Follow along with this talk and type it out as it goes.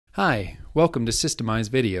Hi, welcome to Systemize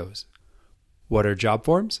videos. What are job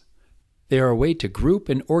forms? They are a way to group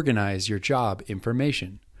and organize your job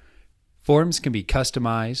information. Forms can be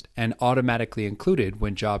customized and automatically included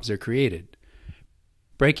when jobs are created.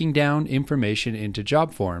 Breaking down information into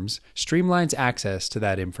job forms streamlines access to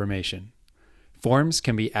that information. Forms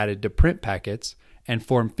can be added to print packets, and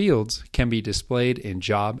form fields can be displayed in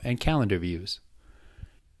job and calendar views.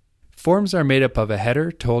 Forms are made up of a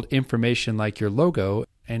header to hold information like your logo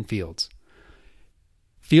and fields.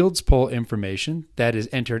 Fields pull information that is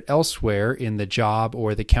entered elsewhere in the job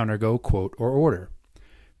or the CounterGo quote or order.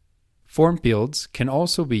 Form fields can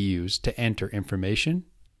also be used to enter information,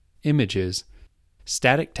 images,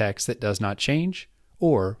 static text that does not change,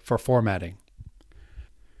 or for formatting.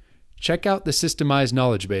 Check out the Systemize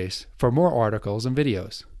knowledge base for more articles and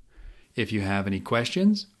videos. If you have any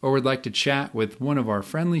questions or would like to chat with one of our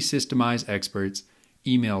friendly Systemize experts,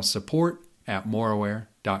 email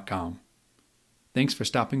support@moraware.com. Thanks for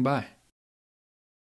stopping by.